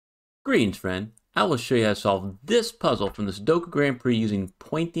Greetings, friend. I will show you how to solve this puzzle from the Sudoku Grand Prix using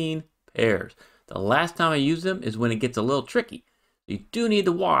pointing pairs. The last time I use them is when it gets a little tricky. You do need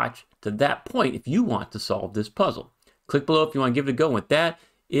to watch to that point if you want to solve this puzzle. Click below if you want to give it a go. With that,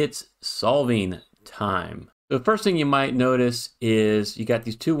 it's solving time. The first thing you might notice is you got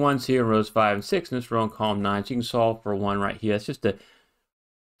these two ones here in rows 5 and 6 in this row in column 9. So you can solve for one right here. That's just a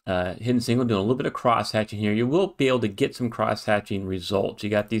hidden single, doing a little bit of cross hatching here. You will be able to get some cross hatching results. You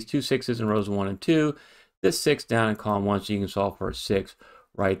got these two 6s in rows 1 and 2, this 6 down in column 1, so you can solve for a 6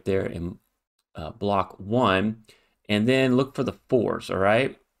 right there in block 1. And then look for the 4s, all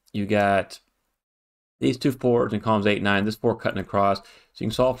right? You got these two 4s in columns 8 and 9, this 4 cutting across, so you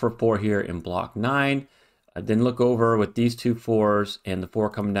can solve for 4 here in block 9. Then look over with these two 4s and the 4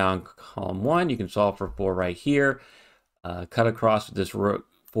 coming down column 1, you can solve for 4 right here. Cut across with this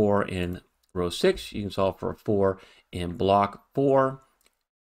 4 in row 6, you can solve for a 4 in block 4.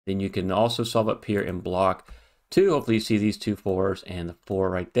 Then you can also solve up here in block 2. Hopefully you see these two 4s and the 4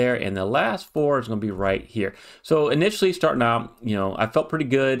 right there. And the last 4 is going to be right here. So initially starting out, I felt pretty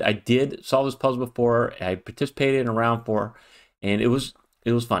good. I did solve this puzzle before. I participated in a round 4, and it was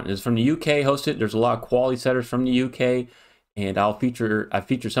fun. It's from the UK hosted. There's a lot of quality setters from the UK, and I've featured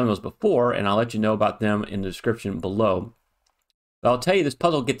some of those before, and I'll let you know about them in the description below. But I'll tell you, this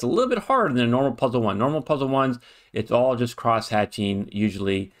puzzle gets a little bit harder than a normal puzzle one. Normal puzzle ones, it's all just cross-hatching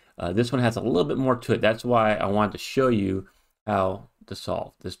usually. This one has a little bit more to it. That's why I wanted to show you how to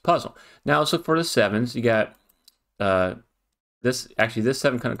solve this puzzle. Now let's look for the 7s. You got this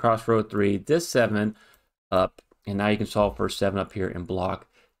 7 cutting across row 3, this 7 up, and now you can solve for 7 up here in block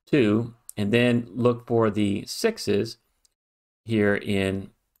 2. And then look for the 6s here in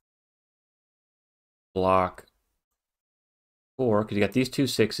block 4, because you got these two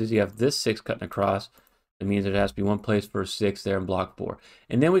 6s, you have this 6 cutting across. It means there has to be one place for a 6 there in block 4.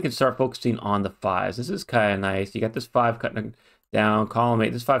 And then we can start focusing on the 5s. This is kind of nice. You got this 5 cutting down, column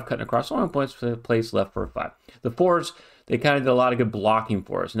 8, this 5 cutting across, only place left for a 5. The 4s, they kind of did a lot of good blocking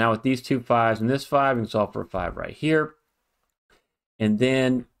for us. Now with these two 5s and this 5, we can solve for a 5 right here. And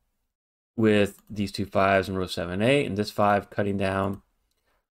then with these two 5s in row 7 and 8, and this 5 cutting down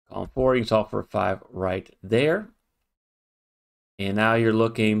column 4, you can solve for a 5 right there. And now you're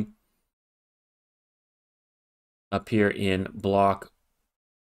looking up here in block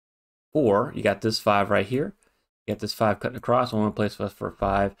 4. You got this 5 right here. You got this 5 cutting across, one place left for a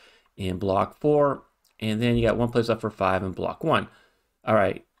 5 in block 4. And then you got one place left for 5 in block 1. All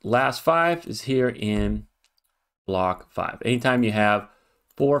right, last 5 is here in block 5. Anytime you have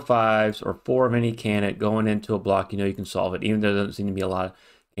 4 5s or 4 of any candidate going into a block, you can solve it, even though there doesn't seem to be a lot of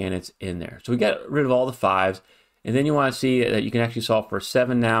candidates in there. So we got rid of all the 5s. And then you want to see that you can actually solve for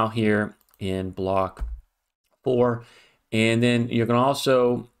 7 now here in block 4. And then you're going to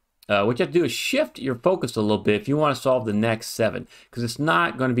also, what you have to do is shift your focus a little bit if you want to solve the next 7, because it's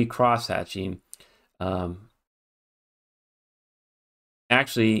not going to be cross-hatching.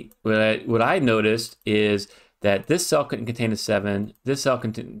 Actually, what I noticed is that this cell couldn't contain a 7, this cell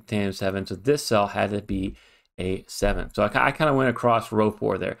couldn't contain a 7, so this cell had to be a 7. So I kind of went across row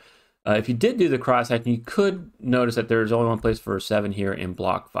 4 there. If you did do the cross-hatching, you could notice that there's only one place for a 7 here in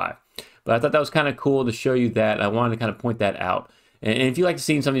block 5. But I thought that was kind of cool to show you that. I wanted to kind of point that out. And if you like to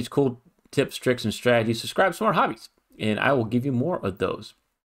see some of these cool tips, tricks, and strategies, subscribe to Smart Hobbies, and I will give you more of those.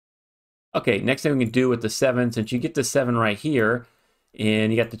 Okay, next thing we can do with the 7, since you get the 7 right here,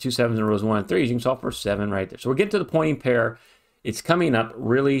 and you got the two 7s in rows 1 and 3, you can solve for 7 right there. So we're getting to the pointing pair. It's coming up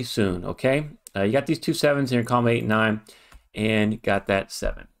really soon, okay? You got these two 7s here in column 8 and 9, and you got that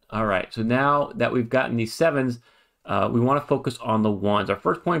 7. All right, so now that we've gotten these 7s, we want to focus on the 1s. Our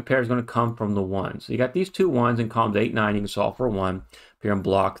first point pair is going to come from the 1s. So you got these two 1s in columns 8 and 9. You can solve for 1 here in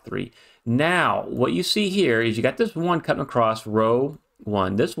block 3. Now, what you see here is you got this 1 cutting across row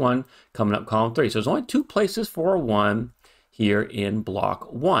 1. This one coming up column 3. So there's only 2 places for a 1 here in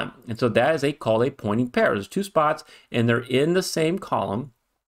block 1. And so that is called a pointing pair. There's 2 spots, and they're in the same column.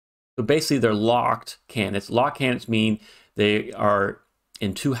 So basically, they're locked candidates. Locked candidates mean they are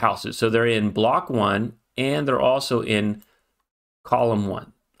in 2 houses. So they're in block 1 and they're also in column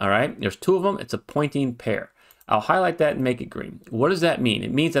 1. All right, there's 2 of them. It's a pointing pair. I'll highlight that and make it green. What does that mean?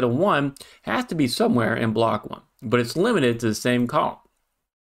 It means that a 1 has to be somewhere in block 1, but it's limited to the same column.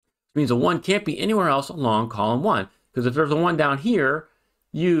 It means a 1 can't be anywhere else along column 1, because if there's a 1 down here,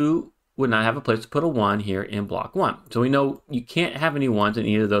 you would not have a place to put a 1 here in block 1. So we know you can't have any 1s in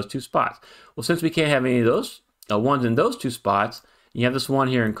either of those 2 spots. Well, since we can't have any of those 1s in those 2 spots, you have this 1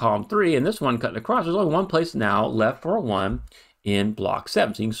 here in column 3 and this 1 cutting across. There's only one place now left for a 1 in block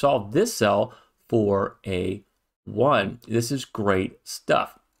 7. So you can solve this cell for a 1. This is great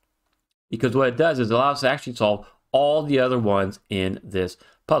stuff. because what it does is it allows us to actually solve all the other ones in this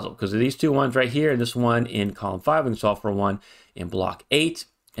puzzle. Because of these two ones right here and this one in column 5, we can solve for one in block 8.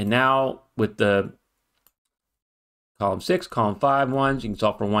 And now with the column 6, column 5 ones, you can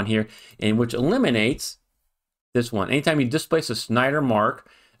solve for one here, and which eliminates this one. Anytime you displace a Snyder mark,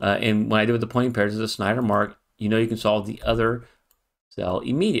 and when I do with the pointing pairs, is a Snyder mark, you know you can solve the other cell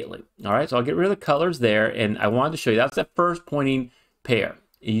immediately. All right, so I'll get rid of the colors there, and I wanted to show you that's that first pointing pair.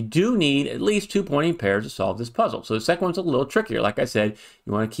 You do need at least 2 pointing pairs to solve this puzzle. So the second one's a little trickier. Like I said,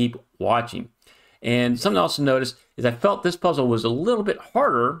 you want to keep watching. And something else to notice is I felt this puzzle was a little bit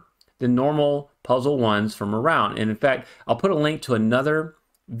harder than normal puzzle ones from around. And in fact, I'll put a link to another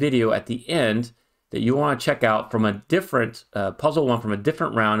video at the end that you want to check out from a different puzzle one from a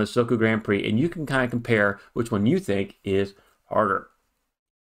different round of Sudoku Grand Prix, and you can kind of compare which one you think is harder.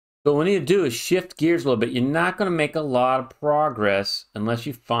 So what we need to do is shift gears a little bit. You're not going to make a lot of progress unless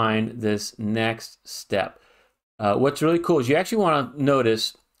you find this next step. What's really cool is you actually want to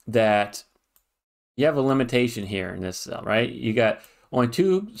notice that you have a limitation here in this cell, right? You got only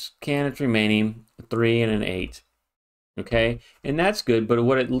 2 candidates remaining, a 3 and an 8. Okay, and that's good, but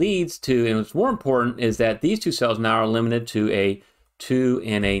what it leads to, and what's more important, is that these 2 cells now are limited to a 2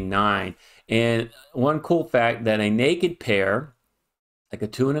 and a 9. And one cool fact that a naked pair, like a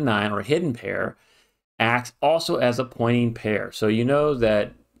 2 and a 9, or a hidden pair, acts also as a pointing pair. So you know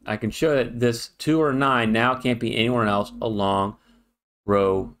that I can show that this 2 or 9 now can't be anywhere else along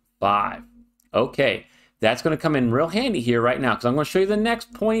row 5. Okay, that's going to come in real handy here right now, because I'm going to show you the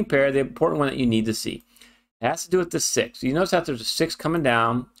next pointing pair, the important one that you need to see. It has to do with the 6. You notice that there's a 6 coming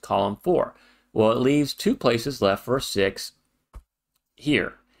down column 4. Well, it leaves 2 places left for a 6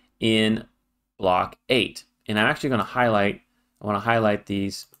 here in block 8. And I'm actually going to highlight, I want to highlight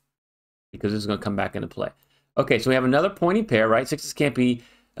these because this is going to come back into play. Okay, so we have another pointing pair, right? 6s can't be,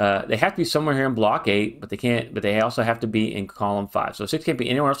 they have to be somewhere here in block 8, but they also have to be in column 5. So 6 can't be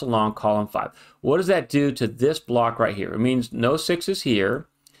anywhere else along column 5. What does that do to this block right here? It means no 6s here,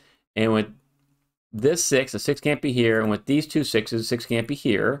 and with this 6, the 6 can't be here, and with these 2 6s, the 6 can't be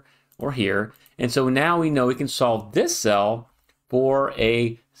here or here. And so now we know we can solve this cell for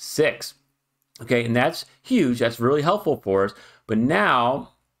a 6. Okay, and that's huge. That's really helpful for us. But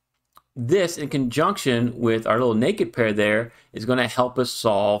now this, in conjunction with our little naked pair there, is going to help us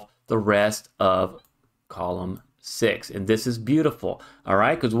solve the rest of column 6. And this is beautiful, all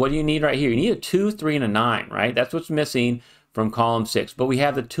right? Because what do you need right here? You need a 2, 3, and a 9, right? That's what's missing from column 6. But we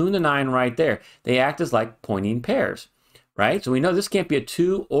have the 2 and the 9 right there. They act as like pointing pairs, right? So we know this can't be a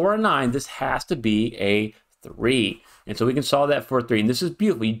 2 or a 9. This has to be a 3. And so we can solve that for a 3. And this is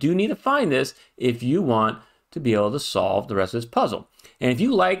beautiful. You do need to find this if you want to be able to solve the rest of this puzzle. And if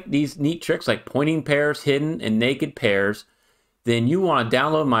you like these neat tricks like pointing pairs, hidden, and naked pairs, then you want to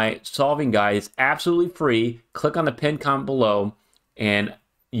download my solving guide. It's absolutely free. Click on the pinned comment below, and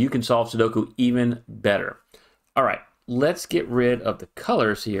you can solve Sudoku even better. All right. Let's get rid of the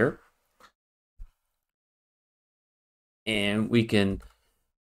colors here. And we can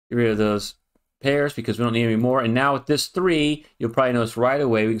get rid of those pairs because we don't need any more. And now with this 3, you'll probably notice right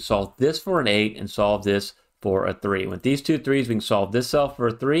away we can solve this for an 8 and solve this for a 3. With these 2 3s, we can solve this cell for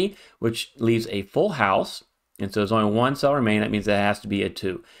a 3, which leaves a full house. And so there's only 1 cell remaining. That means that has to be a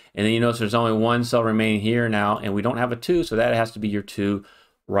 2. And then you notice there's only 1 cell remaining here now, and we don't have a 2, so that has to be your 2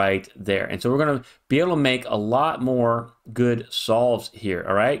 right there. And so we're going to be able to make a lot more good solves here,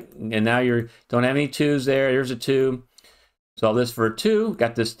 all right? And now you don't have any 2s there. Here's a 2. Solve this for a 2.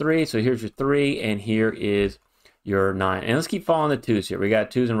 Got this 3, so here's your 3, and here is your 9. And let's keep following the 2s here. We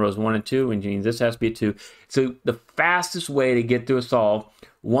got 2s in rows 1 and 2, which means this has to be a 2. So the fastest way to get through a solve,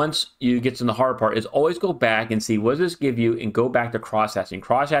 once you get to the hard part, is always go back and see what does this give you and go back to cross-hatching.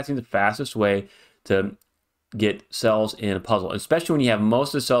 Cross-hatching is the fastest way to get cells in a puzzle, especially when you have most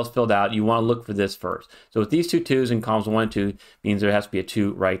of the cells filled out. You want to look for this first. So with these 2 2s in columns 1 and 2 means there has to be a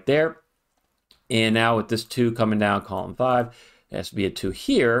 2 right there. And now with this 2 coming down column 5, it has to be a 2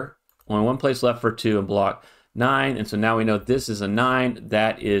 here. Only 1 place left for 2 in block 9. And so now we know this is a 9.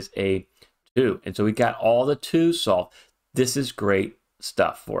 That is a 2. And so we got all the 2s solved. This is great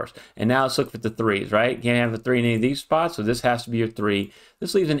stuff for us. And now let's look at the 3s, right? You can't have a 3 in any of these spots, so this has to be your 3.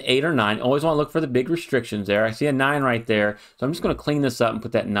 This leaves an 8 or 9. Always want to look for the big restrictions there. I see a 9 right there, so I'm just going to clean this up and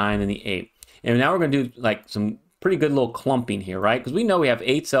put that 9 in the 8. And now we're going to do like some pretty good little clumping here, right? Because we know we have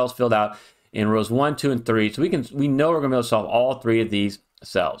 8 cells filled out in rows 1, 2, and 3, so we know we're going to be able to solve all 3 of these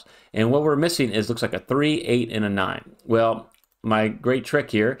cells. And what we're missing is looks like a 3, 8, and a 9. Well, my great trick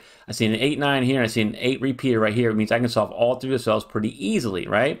here, I see an 8, 9 here, and I see an 8 repeater right here. It means I can solve all 3 of the cells pretty easily,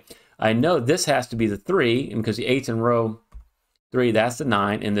 right? I know this has to be the 3, and because the 8's in row 3, that's the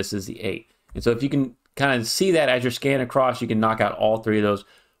 9, and this is the 8. And so if you can kind of see that as you're scanning across, you can knock out all 3 of those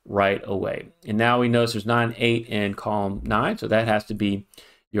right away. And now we notice there's 9, 8 in column 9, so that has to be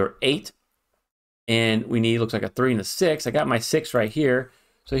your 8. And we need, looks like a 3 and a 6. I got my 6 right here.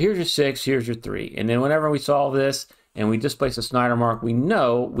 So here's your 6, here's your 3. And then whenever we solve this and we displace a Snyder mark, we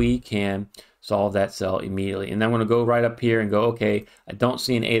know we can solve that cell immediately. And then I'm going to go right up here and go, okay, I don't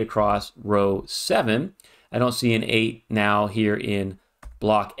see an 8 across row 7. I don't see an 8 now here in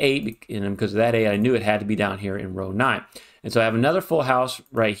block 8, and because of that 8, I knew it had to be down here in row 9. And so I have another full house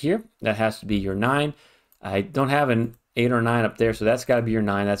right here. That has to be your 9. I don't have an 8 or 9 up there, so that's got to be your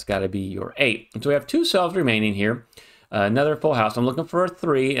 9. That's got to be your 8. And so we have 2 cells remaining here. Another full house. I'm looking for a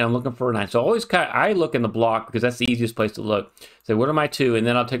 3 and I'm looking for a 9. So always I look in the block because that's the easiest place to look. Say, what are my 2? And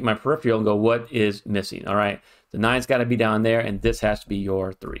then I'll take my peripheral and go, what is missing? All right, the 9's got to be down there, and this has to be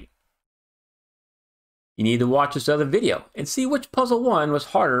your 3. You need to watch this other video and see which puzzle one was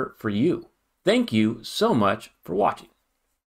harder for you. Thank you so much for watching.